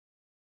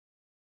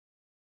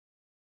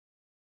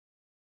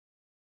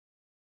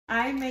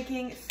I'm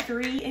making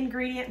 3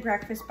 ingredient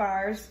breakfast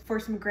bars for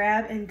some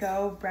grab and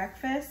go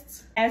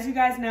breakfasts. As you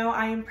guys know,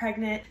 I am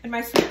pregnant and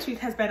my sweet tooth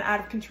has been out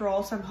of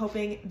control, so I'm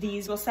hoping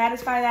these will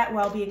satisfy that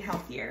while being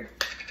healthier.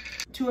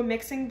 To a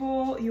mixing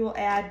bowl, you will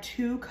add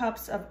 2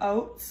 cups of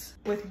oats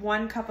with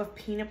 1 cup of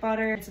peanut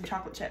butter and some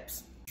chocolate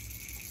chips.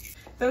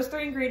 Those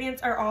 3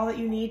 ingredients are all that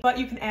you need, but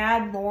you can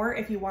add more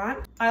if you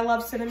want. I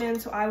love cinnamon,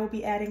 so I will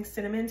be adding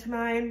cinnamon to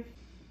mine.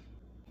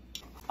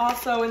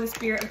 Also, in the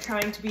spirit of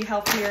trying to be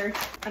healthier,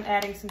 I'm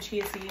adding some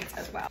chia seeds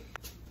as well.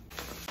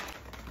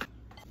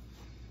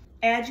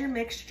 Add your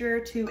mixture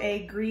to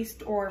a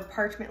greased or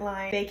parchment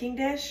lined baking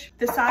dish.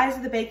 The size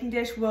of the baking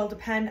dish will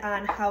depend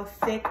on how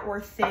thick or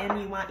thin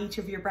you want each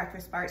of your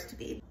breakfast bars to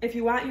be. If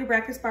you want your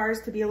breakfast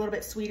bars to be a little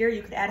bit sweeter,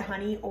 you could add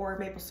honey or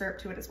maple syrup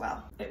to it as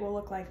well. It will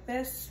look like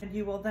this, and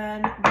you will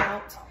then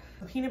melt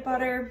peanut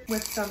butter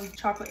with some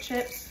chocolate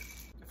chips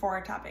for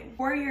a topping.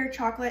 Pour your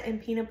chocolate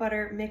and peanut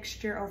butter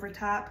mixture over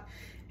top,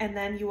 and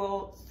then you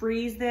will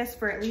freeze this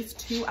for at least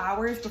 2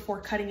 hours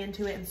before cutting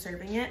into it and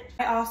serving it.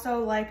 I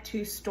also like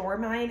to store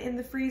mine in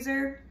the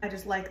freezer. I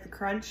just like the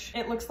crunch.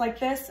 It looks like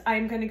this.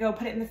 I'm gonna go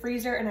put it in the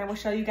freezer and I will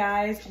show you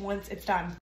guys once it's done.